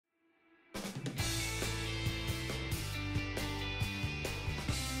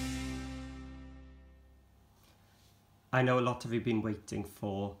I know a lot of you have been waiting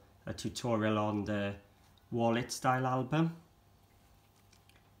for a tutorial on the wallet style album.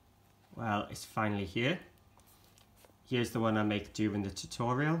 Well, it's finally here. Here's the one I make during the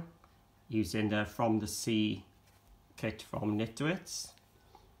tutorial using the From the Sea kit from Nitwits.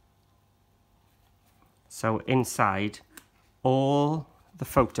 So inside, all the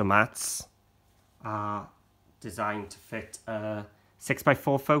photo mats are designed to fit a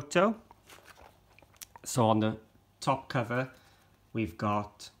 6x4 photo. So on the top cover we've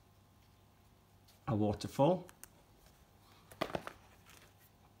got a waterfall,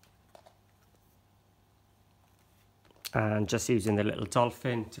 and just using the little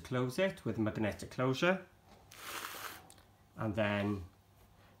dolphin to close it with magnetic closure. And then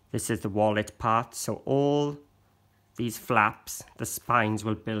this is the wallet part, so all these flaps, the spines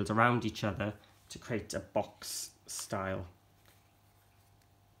will build around each other to create a box style.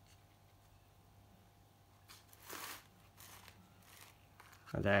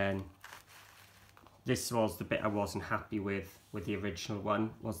 And then this was the bit I wasn't happy with the original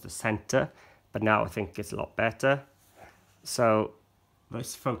one, was the center, but now I think it's a lot better. So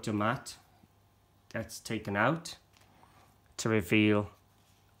this photo mat gets taken out to reveal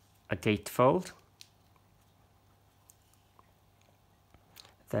a gatefold.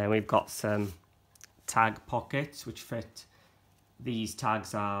 Then we've got some tag pockets which fit. These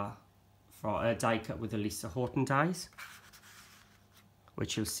tags are for a die cut with the Lisa Horton dies,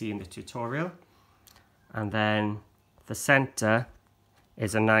 which you'll see in the tutorial. And then the center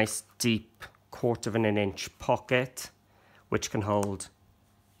is a nice deep 1/4 inch pocket which can hold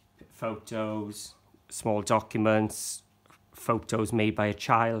photos, small documents, photos made by a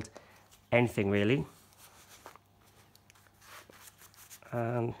child, anything really.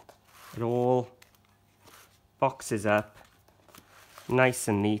 And it all boxes up nice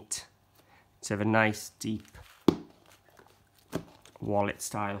and neat to have a nice deep wallet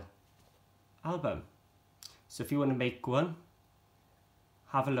style album. So if you want to make one,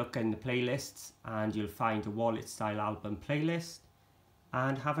 have a look in the playlists and you'll find a wallet style album playlist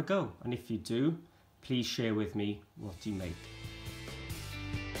and have a go. And if you do, please share with me what you make.